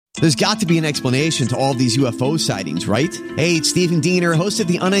There's got to be an explanation to all these UFO sightings, right? Hey, it's Stephen Diener, host of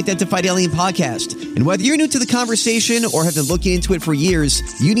the Unidentified Alien Podcast. And whether you're new to the conversation or have been looking into it for years,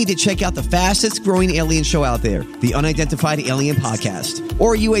 you need to check out the fastest growing alien show out there, the Unidentified Alien Podcast,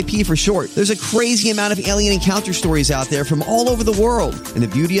 or UAP for short. There's a crazy amount of alien encounter stories out there from all over the world. And the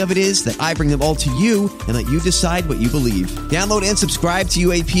beauty of it is that I bring them all to you and let you decide what you believe. Download and subscribe to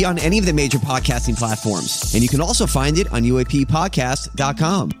UAP on any of the major podcasting platforms. And you can also find it on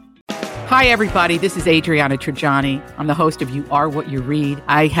UAPpodcast.com. Hi, everybody. This is Adriana Trajani. I'm the host of You Are What You Read.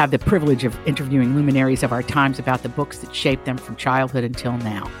 I have the privilege of interviewing luminaries of our times about the books that shaped them from childhood until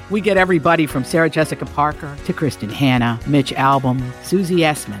now. We get everybody from Sarah Jessica Parker to Kristen Hanna, Mitch Albom, Susie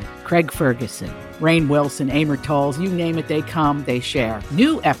Essman, Craig Ferguson, Rainn Wilson, Amor Tolls, you name it, they come, they share.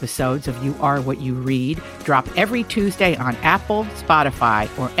 New episodes of You Are What You Read drop every Tuesday on Apple, Spotify,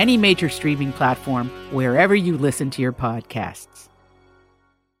 or any major streaming platform wherever you listen to your podcasts.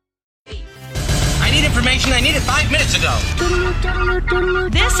 I need information. I need it 5 minutes ago.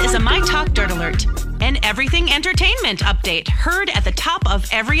 This is a My Talk Dirt Alert, an everything entertainment update heard at the top of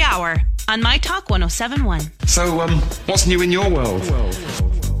every hour on My Talk 107.1. So, what's new in your world?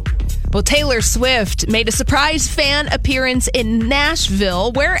 Well, Taylor Swift made a surprise fan appearance in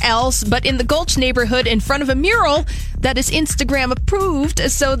Nashville. Where else but in the Gulch neighborhood in front of a mural that is Instagram approved.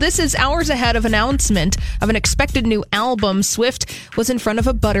 So this is hours ahead of announcement of an expected new album. Swift was in front of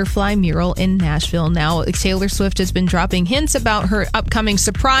a butterfly mural in Nashville. Now, Taylor Swift has been dropping hints about her upcoming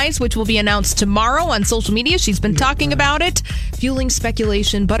surprise, which will be announced tomorrow on social media. She's been talking about it, fueling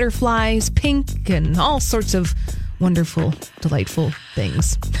speculation, butterflies, pink, and all sorts of wonderful, delightful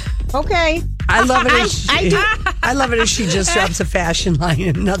things. Okay. I love it I love it if she just drops a fashion line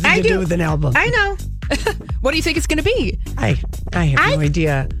and nothing to do with an album. I know. What do you think it's going to be? I have no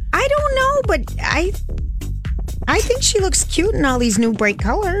idea. I don't know, but I think she looks cute in all these new bright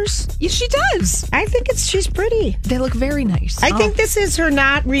colors. Yeah, she does. I think she's pretty. They look very nice. I think this is her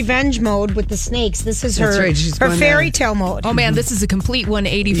not revenge mode with the snakes. This is her her fairy tale mode. Oh man, this is a complete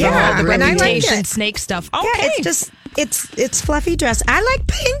 180 from all the reputation snake stuff. Okay. Yeah, it's just it's fluffy dress. I like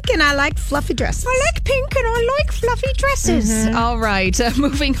pink and I like fluffy dresses. I like pink and I like fluffy dresses. Mm-hmm. All right,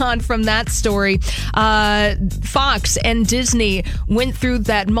 moving on from that story. Fox and Disney went through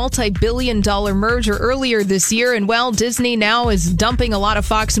that multi-billion-dollar merger earlier this year, and well, Disney now is dumping a lot of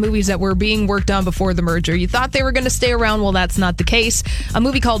Fox movies that were being worked on before the merger. You thought they were going to stay around? Well, that's not the case. A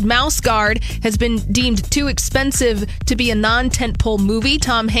movie called Mouse Guard has been deemed too expensive to be a non-tentpole movie.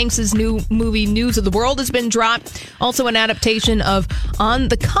 Tom Hanks' new movie News of the World has been dropped. Also an adaptation of On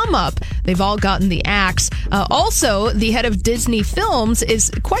the Come Up. They've all gotten the axe. Also, the head of Disney Films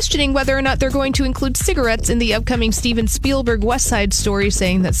is questioning whether or not they're going to include cigarettes in the upcoming Steven Spielberg West Side Story,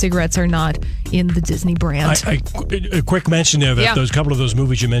 saying that cigarettes are not in the Disney brand. A quick mention there that those couple of those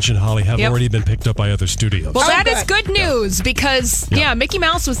movies you mentioned, Holly, have already been picked up by other studios. Well, that is good news because, Mickey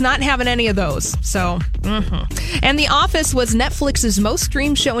Mouse was not having any of those. So, And The Office was Netflix's most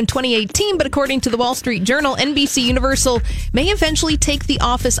streamed show in 2018, but according to the Wall Street Journal, NBC Universal may eventually take The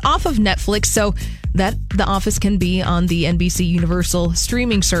Office off of Netflix so that The Office can be on the NBC Universal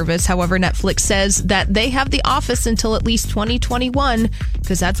streaming service. However, Netflix says that they have The Office until at least 2021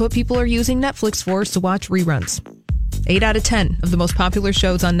 because that's what people are using Netflix for, is to watch reruns. 8 out of 10 of the most popular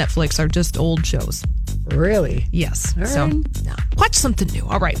shows on Netflix are just old shows. Really? Yes. So, watch something new.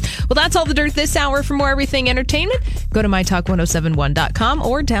 All right. Well, that's all the dirt this hour. For more everything entertainment, go to mytalk1071.com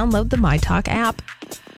or download the MyTalk app.